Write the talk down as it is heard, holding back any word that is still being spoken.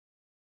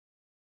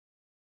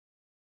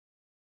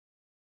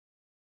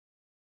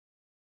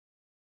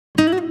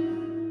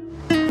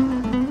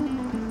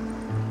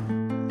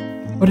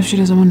What if she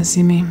doesn't want to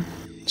see me?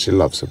 She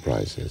loves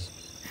surprises.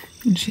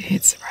 And she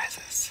hates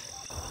surprises.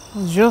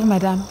 Bonjour,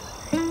 madame.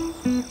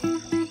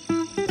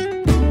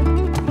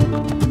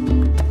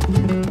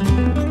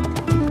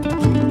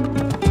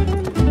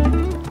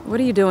 What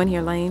are you doing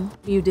here, Lane?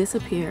 You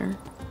disappear,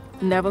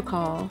 never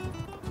call,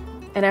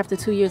 and after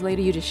 2 years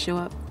later, you just show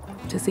up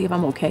to see if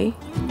I'm okay?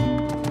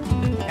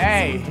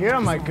 Hey, here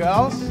are my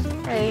girls.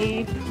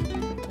 Hey.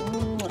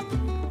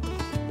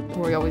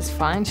 Were we always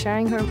fine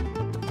sharing her?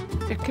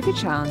 It could be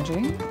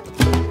challenging.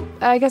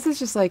 I guess it's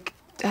just like,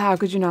 how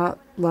could you not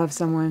love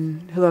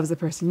someone who loves the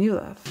person you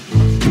love?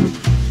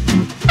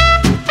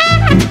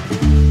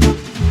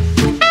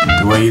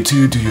 The way you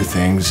two do your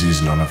things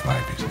is none of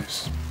my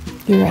business.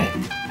 You're right.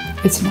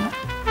 It's not.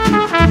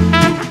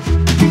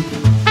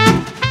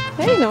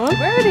 Hey, Noah.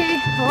 Bertie.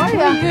 How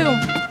are you?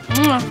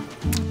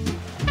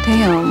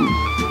 Damn.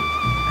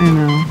 I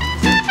know.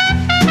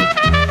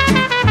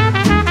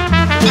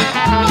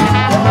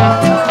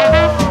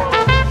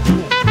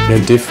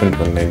 You're different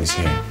when Lane's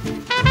here.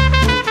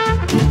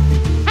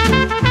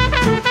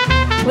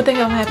 What the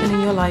hell happened in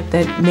your life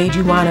that made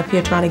you wind up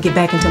here trying to get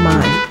back into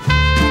mine?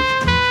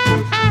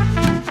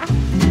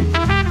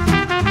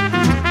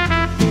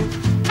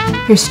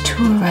 There's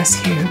two of us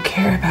here who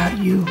care about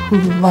you, who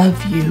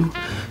love you,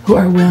 who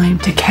are willing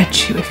to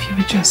catch you if you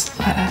would just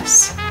let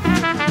us.